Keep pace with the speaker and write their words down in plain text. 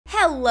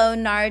Hello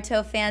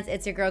Naruto fans,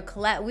 it's your girl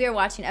Colette. We are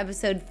watching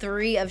episode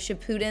 3 of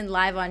Shippuden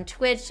live on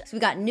Twitch. So we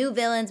got new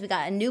villains, we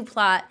got a new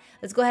plot.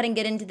 Let's go ahead and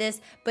get into this.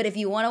 But if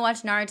you want to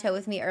watch Naruto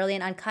with me early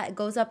and uncut, it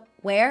goes up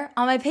where?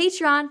 On my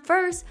Patreon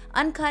first.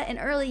 Uncut and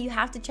early, you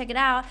have to check it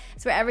out.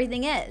 It's where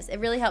everything is. It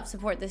really helps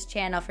support this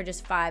channel for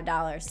just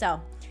 $5. So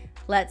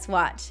let's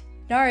watch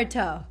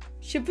Naruto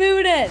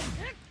Shippuden.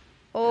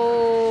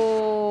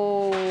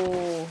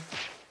 Oh.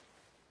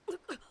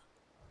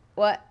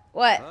 What?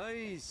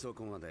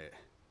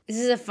 This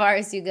is as far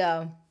as you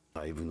go.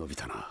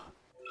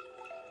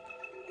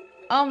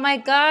 Oh my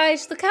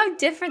gosh, look how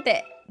different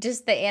the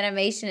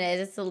animation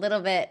is. It's a little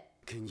bit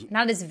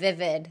not as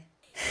vivid.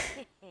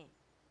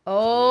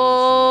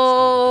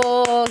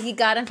 Oh, he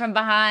got him from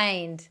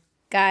behind.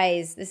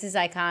 Guys, this is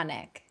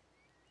iconic.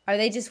 Are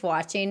they just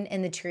watching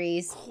in the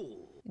trees?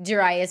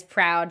 Jiraiya's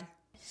proud.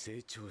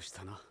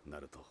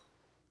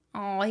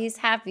 Oh, he's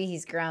happy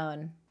he's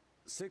grown.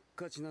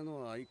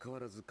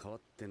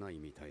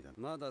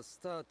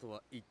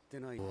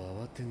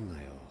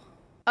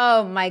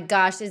 Oh my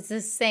gosh, it's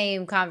the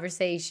same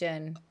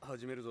conversation.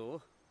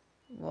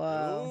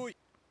 Whoa.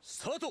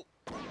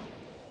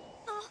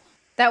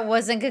 That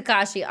wasn't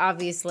Kakashi,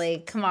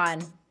 obviously. Come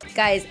on.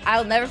 Guys,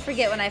 I'll never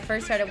forget when I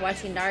first started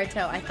watching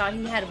Naruto, I thought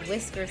he had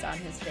whiskers on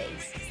his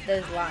face.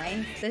 Those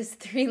lines, those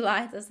 3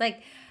 lines. I was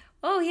like,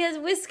 oh, he has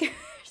whiskers.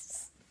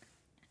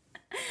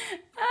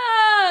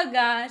 Oh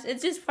gosh,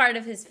 it's just part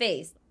of his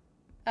face.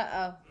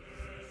 Uh-oh.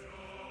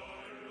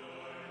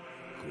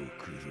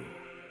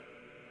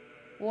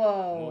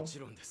 Whoa.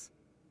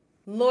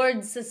 Lord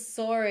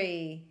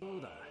Sasori.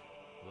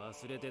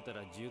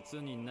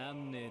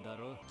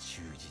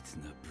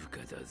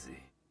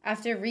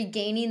 After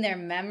regaining their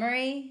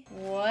memory?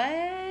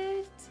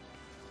 What?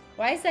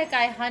 Why is that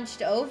guy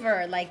hunched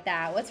over like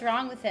that? What's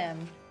wrong with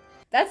him?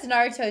 That's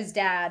Naruto's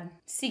dad,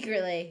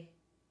 secretly.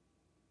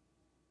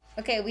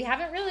 Okay, we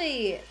haven't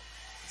really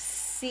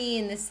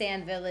seen the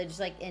Sand Village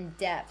like in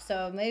depth,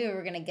 so maybe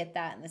we're gonna get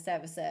that in this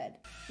episode.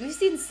 We've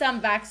seen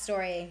some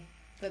backstory,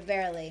 but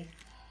barely.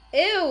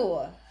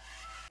 Ew!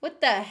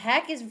 What the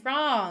heck is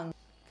wrong?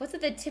 What's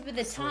at the tip of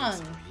the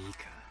tongue?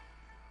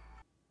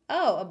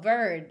 Oh, a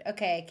bird.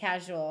 Okay,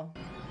 casual.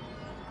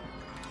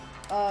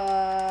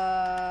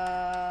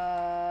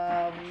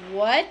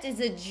 What is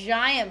a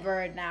giant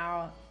bird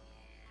now?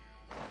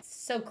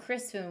 It's so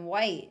crisp and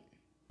white.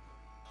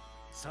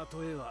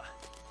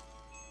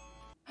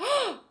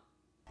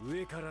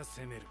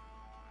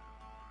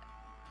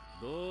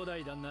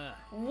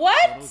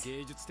 What?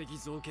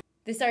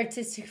 This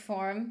artistic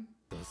form?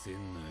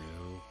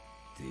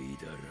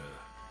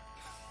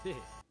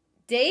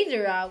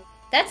 Deidara?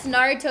 That's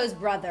Naruto's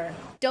brother.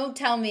 Don't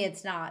tell me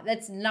it's not.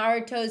 That's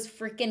Naruto's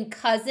freaking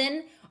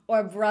cousin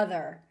or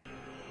brother.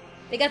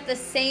 They got the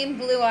same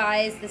blue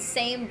eyes, the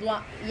same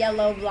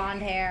yellow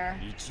blonde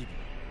hair.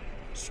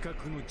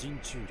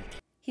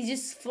 He's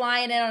just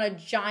flying in on a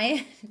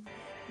giant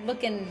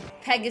looking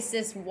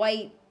Pegasus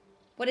white.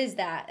 What is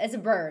that? It's a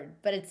bird,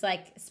 but it's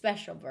like a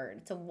special bird.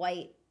 It's a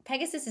white.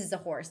 Pegasus is a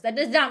horse. That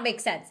does not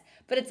make sense,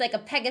 but it's like a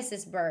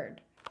Pegasus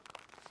bird.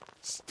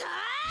 Stop!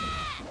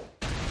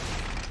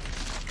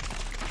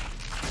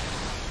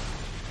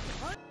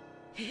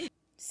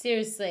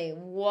 Seriously,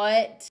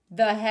 what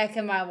the heck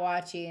am I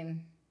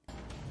watching?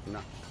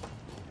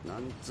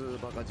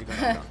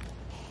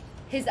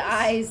 His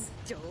eyes.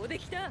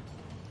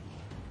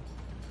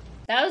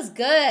 That was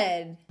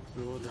good.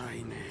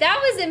 That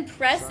was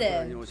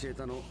impressive.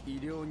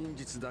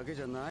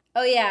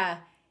 Oh yeah,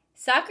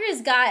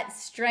 Sakura's got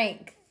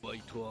strength.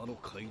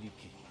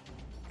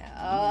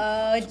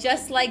 Oh,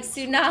 just like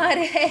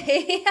Tsunade.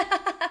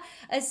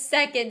 A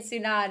second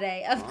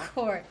Tsunade, of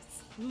course.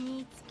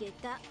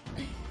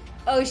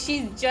 Oh,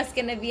 she's just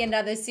gonna be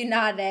another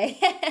Tsunade.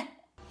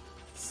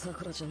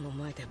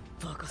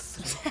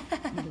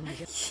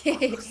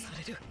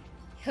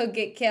 He'll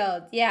get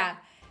killed, yeah.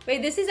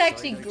 Wait, this is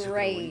actually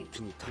great.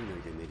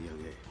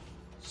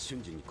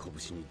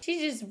 She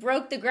just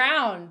broke the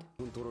ground.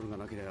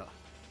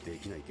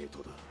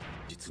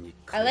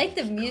 I like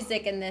the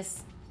music in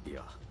this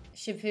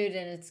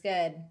Shippuden, it's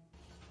good.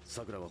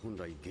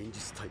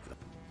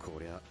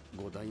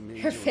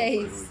 Her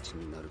face.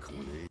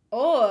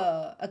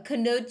 Oh, a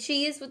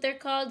kunoichi is what they're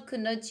called?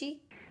 Kunoichi?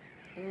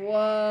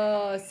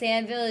 Whoa,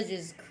 Sand Village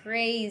is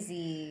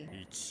crazy.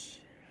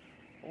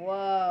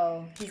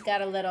 Whoa, he's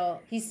got a little,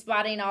 he's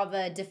spotting all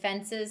the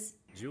defenses.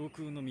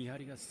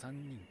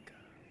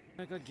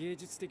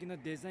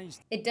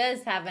 It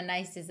does have a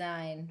nice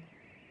design.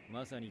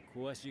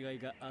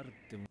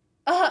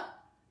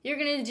 You're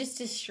gonna just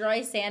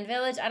destroy Sand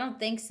Village? I don't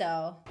think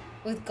so.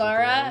 With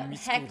Gaara?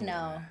 Heck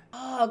no.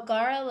 Oh,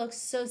 Gaara looks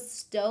so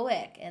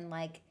stoic and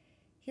like,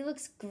 he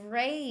looks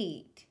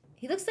great.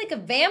 He looks like a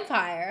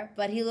vampire,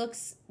 but he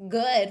looks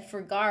good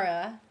for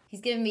Gaara. He's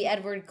giving me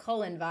Edward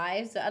Cullen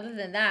vibes, but other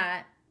than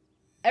that,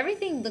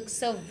 everything looks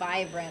so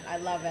vibrant. I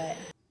love it.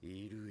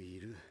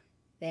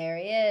 There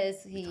he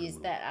is. He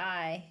used that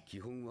eye.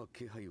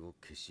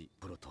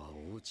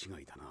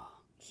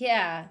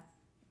 Yeah.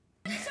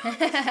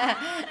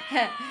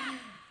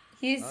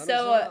 He's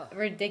so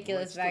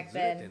ridiculous back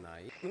then.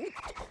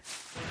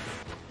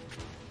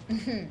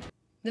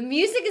 The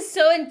music is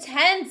so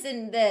intense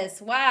in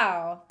this.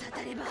 Wow.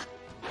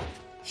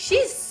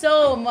 She's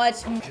so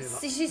much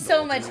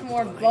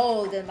more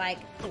bold and like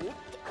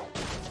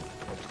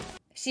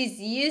she's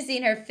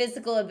using her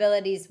physical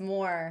abilities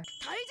more.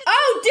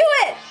 Oh, do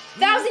it!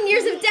 1,000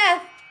 years of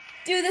death.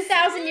 Do the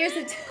 1,000 years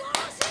of death.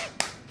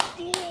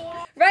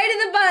 Right in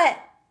the butt.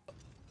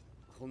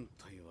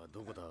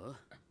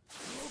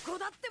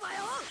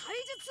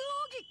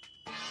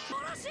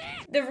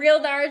 The real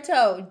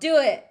Naruto. Do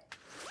it.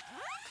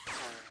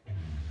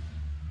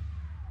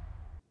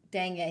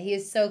 Dang it, he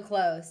is so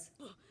close.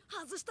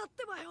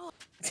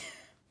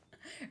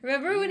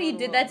 Remember when he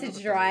did that to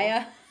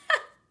Jiraiya?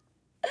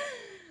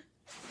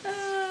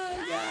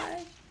 Oh, God.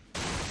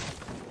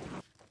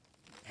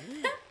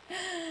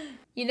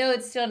 You know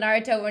it's still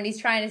Naruto when he's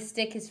trying to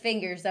stick his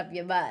fingers up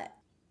your butt.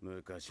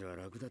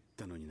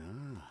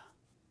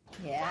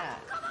 Yeah.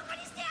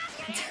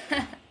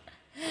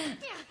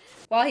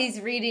 While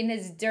he's reading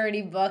his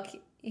dirty book,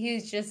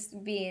 he's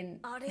just being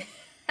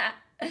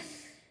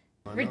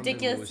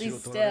ridiculously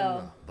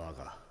still.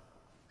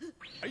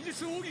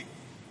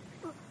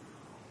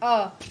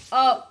 Oh,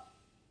 oh.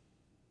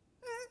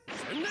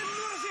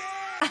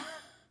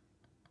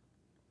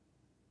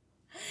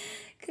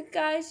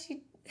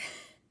 Kakashi.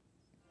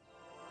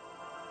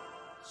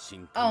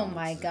 Oh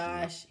my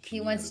gosh.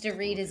 He wants to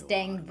read his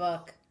dang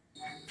book.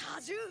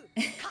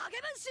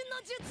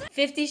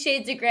 50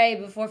 Shades of Grey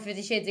before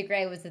 50 Shades of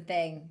Grey was the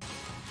thing.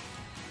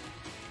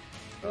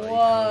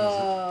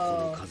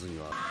 Whoa.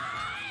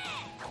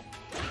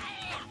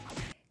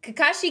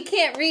 Kakashi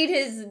can't read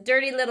his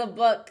dirty little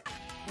book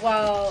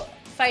while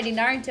fighting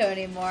Naruto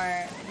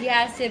anymore. He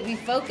has to be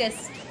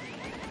focused.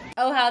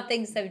 Oh, how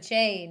things have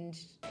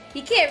changed.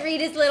 He can't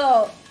read his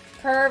little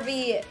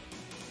pervy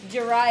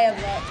Jiraiya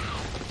book.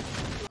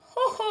 Ho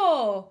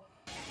ho!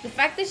 The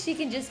fact that she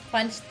can just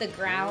punch the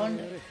ground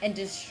and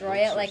destroy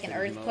it like an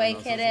earthquake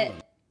hit it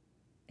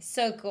is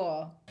so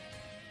cool.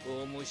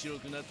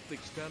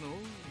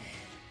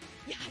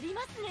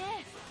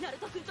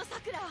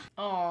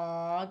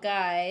 Aw,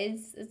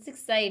 guys, it's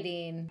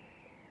exciting.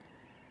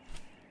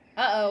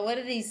 Uh-oh, what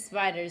do these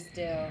spiders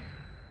do?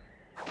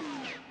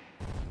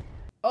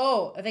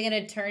 Oh, are they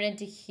gonna turn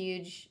into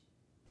huge...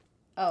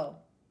 Oh.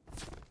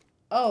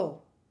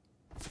 Oh.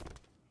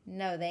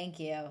 No, thank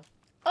you.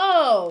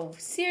 Oh,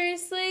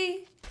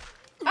 seriously?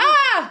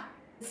 Ah!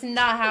 It's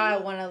not how I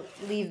want to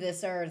leave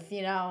this earth,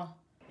 you know?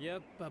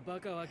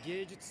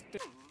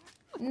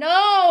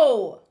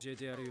 No!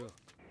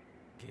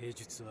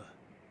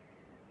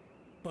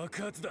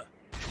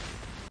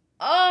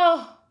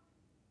 Oh!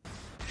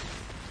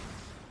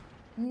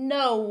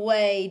 No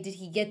way did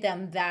he get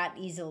them that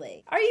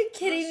easily. Are you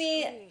kidding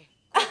me?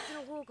 What?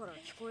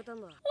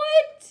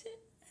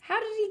 How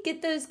did he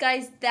get those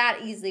guys that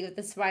easily with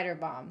the spider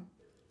bomb?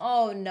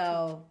 Oh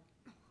no.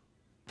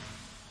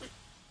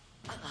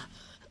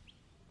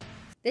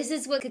 This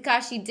is what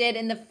Kakashi did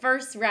in the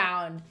first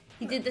round.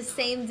 He did the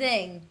same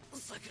thing.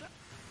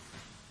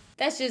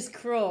 That's just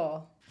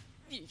cruel.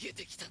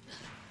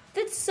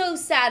 That's so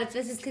sad if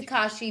this is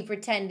Kakashi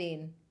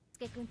pretending.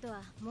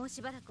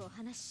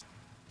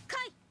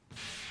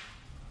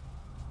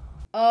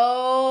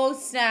 Oh,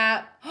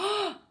 snap.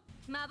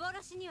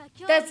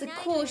 That's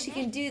cool, she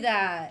can do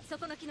that.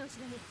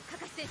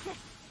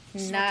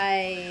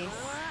 Nice.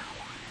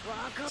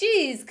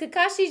 Jeez,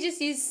 Kakashi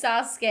just used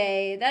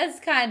Sasuke. That's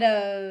kind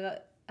of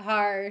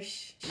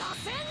harsh.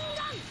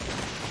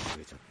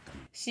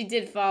 She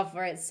did fall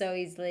for it so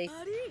easily.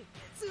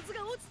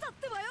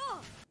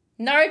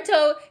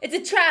 Naruto, it's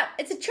a trap.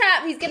 It's a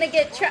trap. He's gonna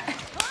get trapped.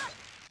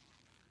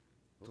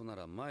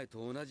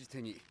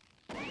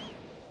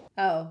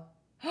 Oh.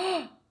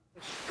 Oh!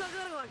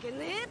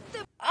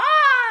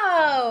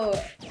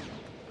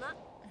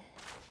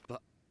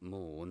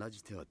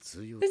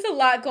 There's a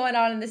lot going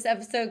on in this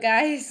episode,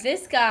 guys.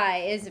 This guy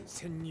is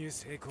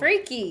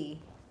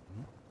freaky.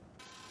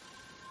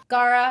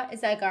 Gara,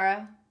 is that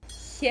Gara?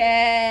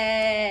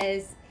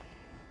 Yes.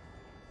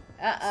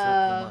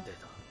 Uh-oh.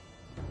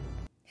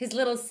 His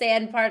little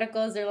sand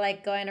particles are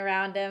like going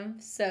around him.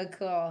 So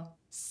cool.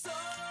 It's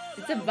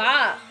a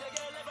bop.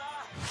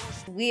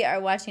 We are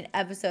watching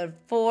episode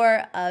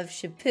 4 of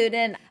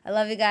Shippuden. I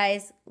love you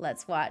guys.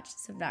 Let's watch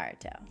some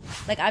Naruto.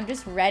 Like, I'm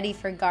just ready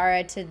for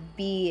Gaara to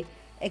be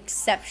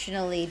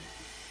exceptionally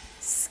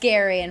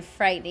scary and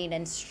frightening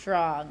and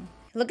strong.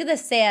 Look at the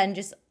sand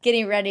just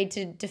getting ready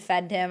to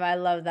defend him. I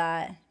love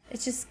that.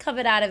 It's just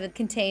coming out of a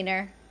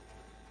container.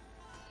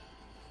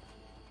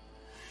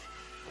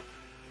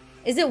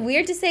 Is it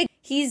weird to say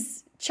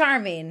he's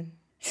charming?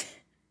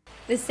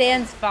 The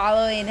sand's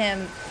following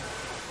him.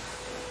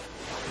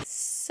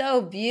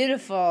 So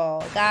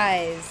beautiful,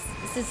 guys.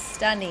 This is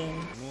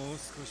stunning.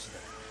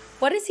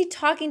 What is he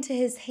talking to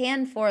his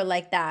hand for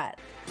like that?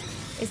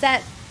 Is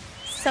that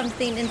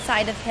something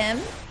inside of him?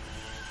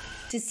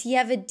 Does he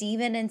have a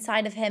demon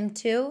inside of him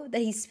too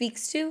that he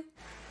speaks to?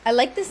 I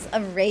like this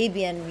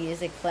Arabian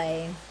music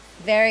playing.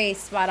 Very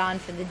spot on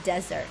for the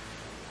desert.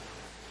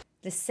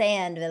 The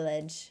sand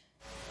village.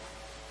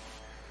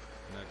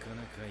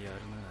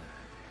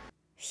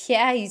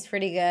 Yeah, he's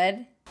pretty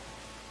good.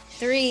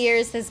 3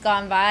 years has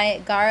gone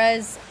by.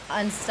 Gaara's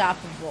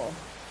unstoppable.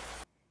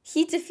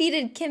 He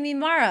defeated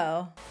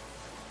Kimimaro.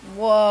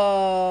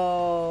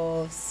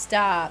 Whoa,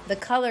 stop. The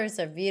colors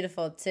are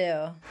beautiful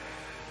too.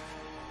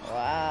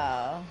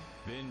 Wow.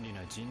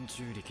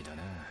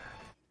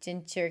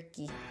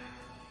 Jinchuriki.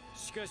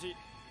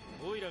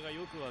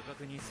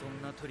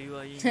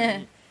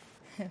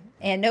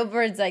 And no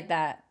birds like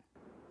that.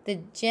 The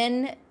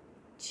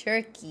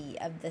Jinchuriki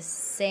of the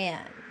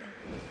sand.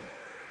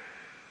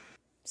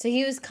 So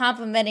he was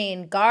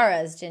complimenting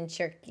Gaara's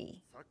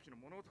Jinchuriki.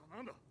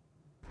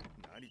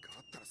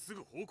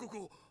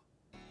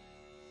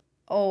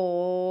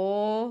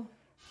 Oh.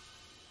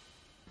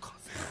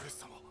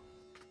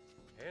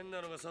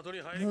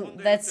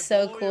 That's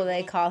so cool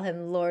they call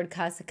him Lord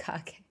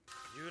Kazakage.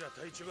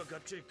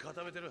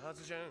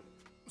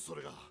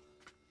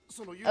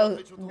 Oh,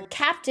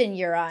 Captain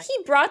Euron.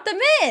 He brought them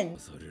in.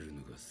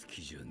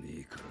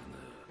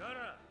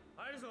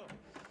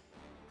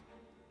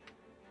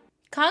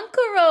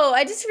 Kankuro.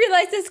 I just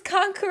realized it's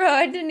Kankuro.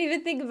 I didn't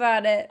even think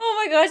about it.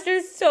 Oh my gosh,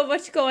 there's so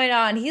much going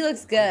on. He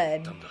looks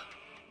good.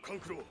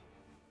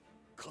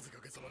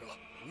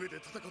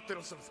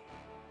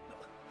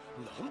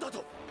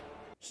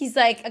 He's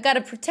like, I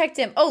gotta protect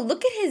him. Oh,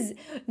 look at his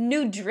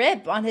new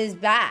drip on his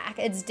back.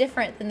 It's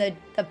different than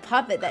the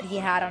puppet that he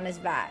had on his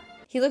back.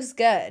 He looks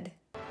good.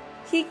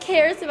 He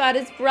cares about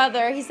his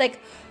brother. He's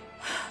like,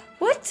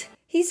 what?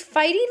 He's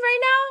fighting right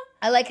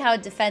now? I like how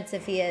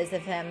defensive he is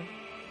of him.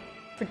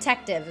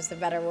 Protective is the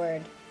better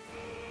word.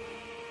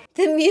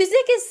 The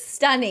music is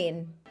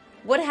stunning.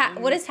 What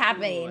is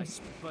happening?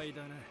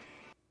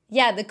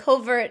 Yeah, the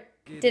covert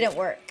didn't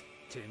work.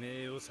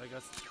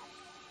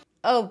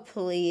 Oh,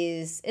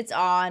 please. It's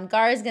on.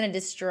 Gaara's gonna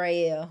destroy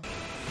you.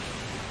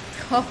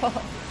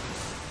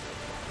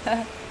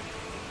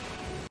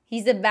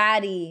 He's a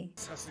baddie.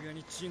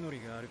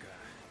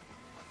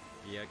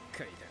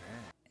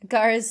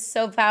 Gaara's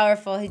so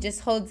powerful. He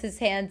just holds his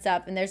hands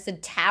up and there's a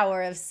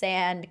tower of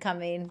sand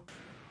coming.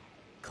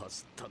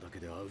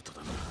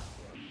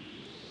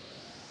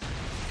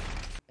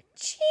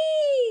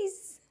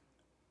 Jeez.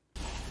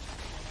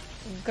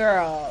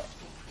 Girl.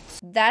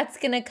 That's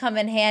gonna come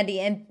in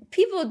handy. And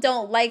people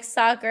don't like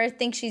soccer,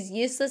 think she's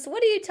useless.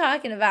 What are you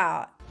talking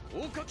about?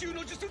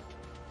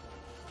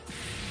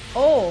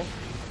 Oh.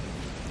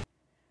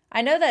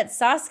 I know that's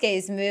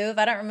Sasuke's move.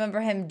 I don't remember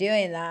him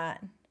doing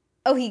that.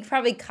 Oh, he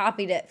probably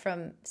copied it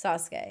from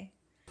Sasuke.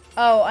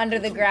 Oh, under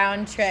the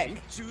ground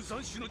trick.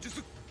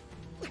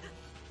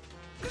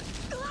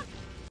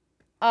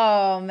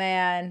 Oh,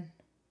 man.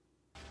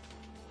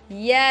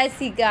 Yes,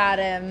 he got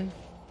him.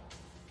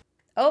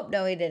 Oh,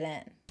 no, he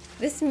didn't.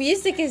 This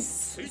music is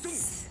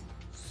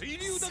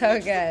so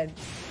good.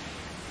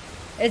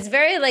 It's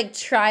very, like,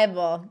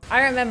 tribal.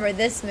 I remember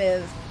this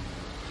move.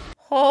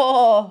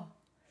 Oh.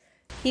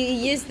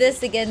 He used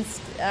this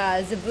against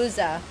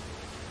Zabuza.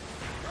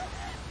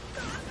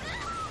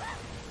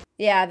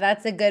 Yeah,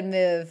 that's a good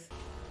move.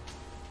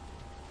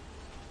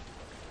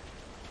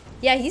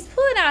 Yeah, he's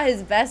pulling out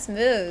his best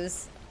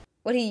moves.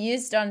 What he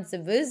used on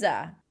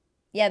Zabuza.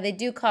 Yeah, they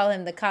do call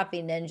him the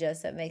copy ninja,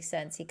 so it makes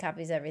sense. He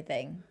copies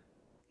everything.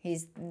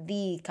 He's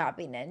the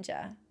copy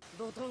ninja.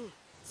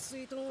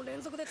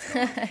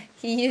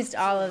 He used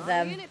all of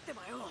them.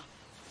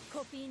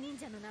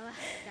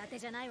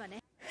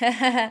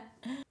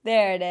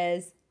 There it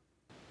is.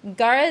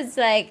 Gaara's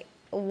like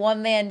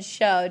one-man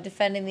show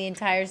defending the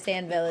entire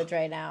sand village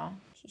right now.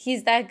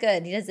 He's that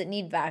good. He doesn't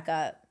need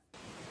backup.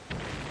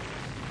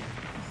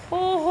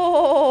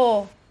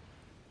 Oh,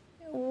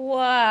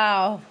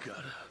 wow.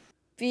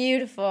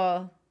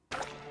 Beautiful.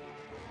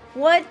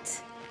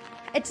 What?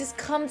 It just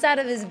comes out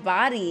of his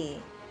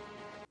body.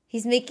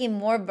 He's making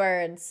more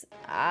birds.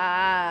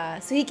 Ah,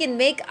 so he can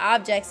make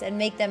objects and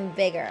make them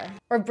bigger.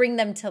 Or bring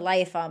them to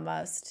life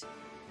almost.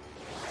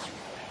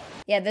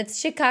 Yeah,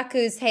 that's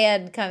Shikaku's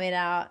hand coming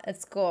out.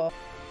 That's cool.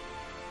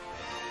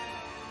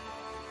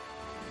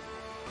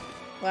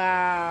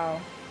 Wow.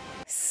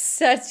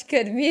 Such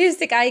good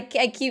music. I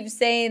keep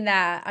saying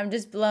that. I'm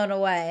just blown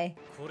away.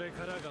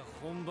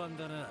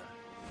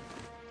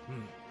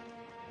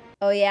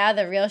 Oh yeah,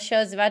 the real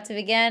show's about to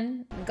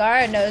begin?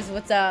 Gaara knows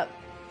what's up.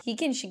 He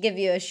should give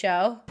you a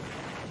show.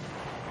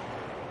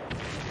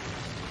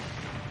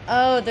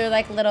 Oh, they're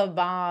like little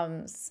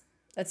bombs.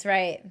 That's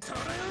right.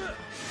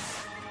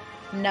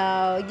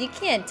 No, you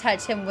can't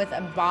touch him with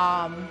a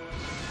bomb.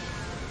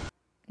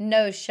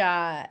 No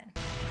shot.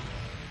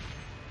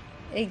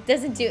 It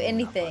doesn't do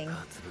anything.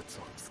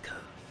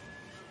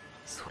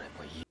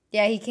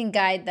 Yeah, he can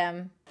guide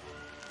them.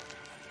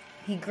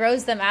 He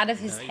grows them out of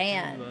his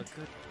hand.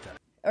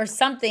 Or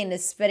something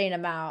is spitting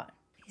him out.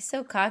 He's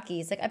so cocky.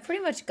 He's like, I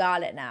pretty much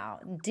got it now.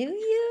 Do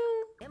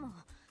you?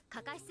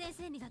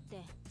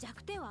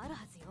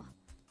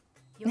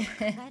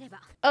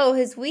 Oh,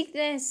 his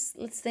weakness?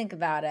 Let's think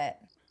about it.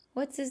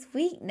 What's his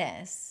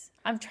weakness?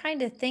 I'm trying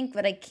to think,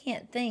 but I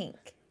can't think.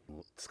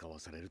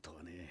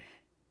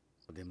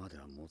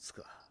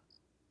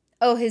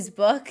 Oh, his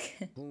book?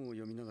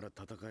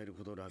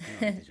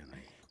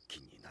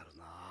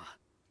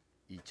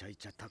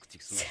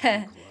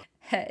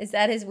 Is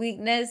that his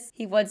weakness?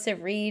 He wants to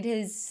read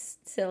his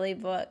silly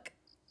book.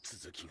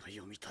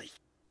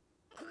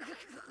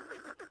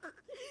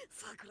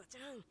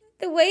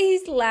 The way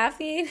he's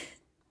laughing.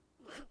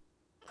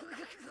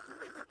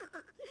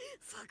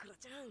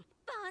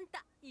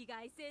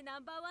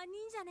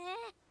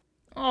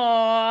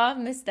 Aw,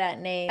 missed that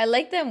name. I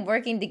like them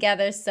working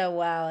together so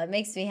well. It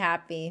makes me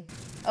happy.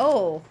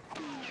 Oh.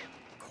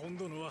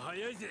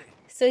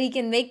 So he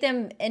can make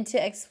them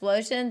into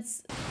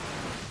explosions?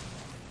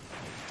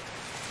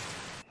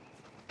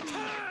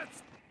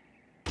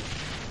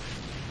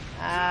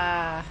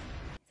 Ah.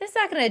 That's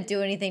not gonna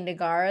do anything to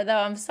Gaara, though.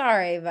 I'm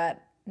sorry,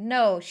 but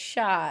no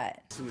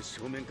shot.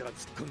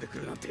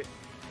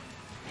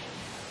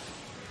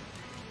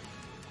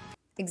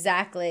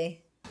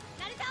 Exactly.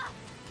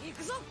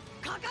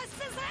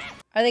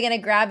 Are they gonna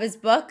grab his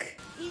book?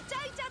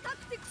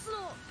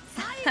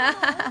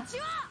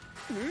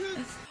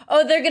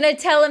 Oh, they're gonna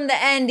tell him the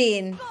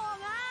ending.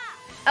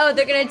 Oh,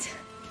 they're gonna...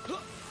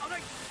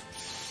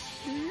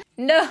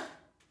 No.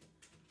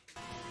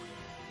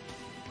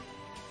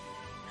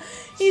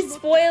 He's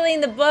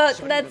spoiling the book.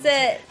 That's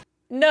it.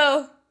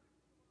 No.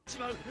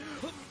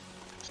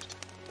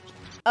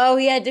 Oh,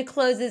 he had to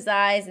close his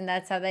eyes, and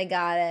that's how they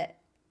got it.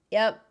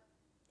 Yep.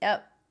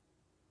 Yep.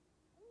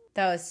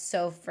 That was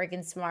so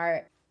freaking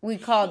smart. We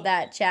called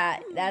that,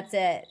 chat. That's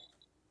it.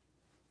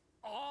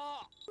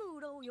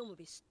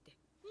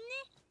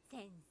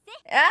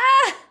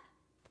 Ah!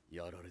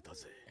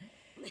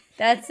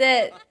 That's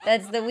it.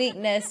 That's the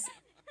weakness.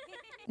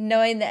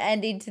 Knowing the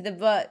ending to the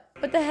book.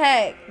 What the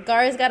heck?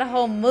 Gaara's got a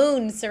whole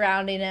moon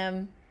surrounding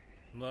him.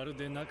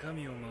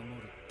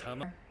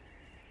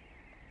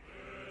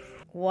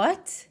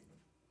 What?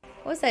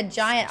 What's that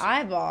giant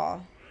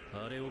eyeball?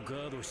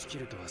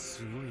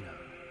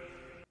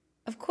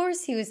 Of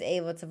course he was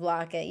able to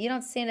block it. You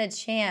don't stand a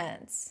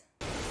chance.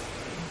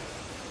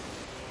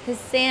 His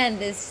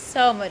sand is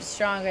so much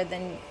stronger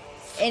than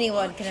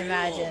anyone can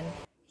imagine.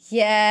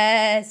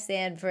 Yes,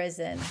 Sand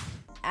Prison.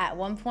 At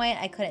one point,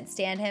 I couldn't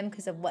stand him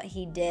because of what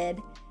he did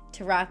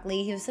to Rock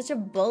Lee. He was such a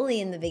bully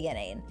in the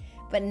beginning.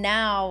 But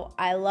now,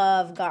 I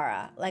love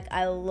Gaara. Like,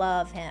 I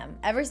love him.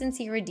 Ever since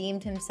he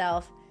redeemed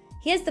himself,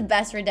 he has the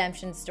best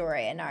redemption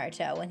story in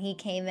Naruto. When he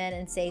came in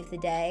and saved the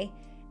day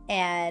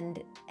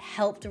and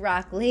helped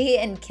Rock Lee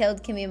and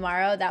killed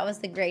Kimimaro, that was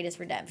the greatest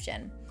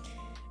redemption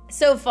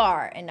so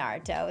far in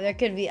Naruto. There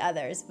could be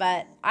others,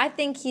 but I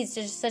think he's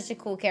just such a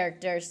cool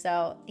character.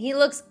 So he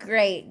looks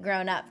great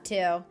grown up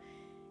too.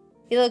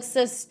 He looks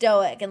so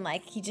stoic and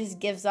like he just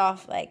gives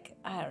off like,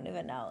 I don't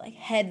even know, like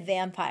head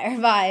vampire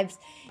vibes.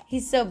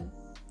 He's so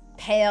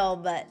pale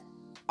but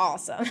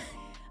awesome.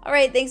 All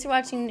right, thanks for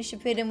watching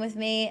Shippuden with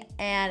me.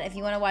 And if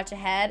you want to watch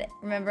ahead,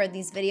 remember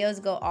these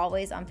videos go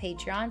always on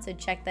Patreon, so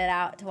check that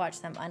out to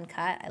watch them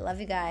uncut. I love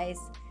you guys.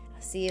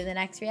 I'll see you in the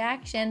next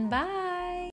reaction. Bye.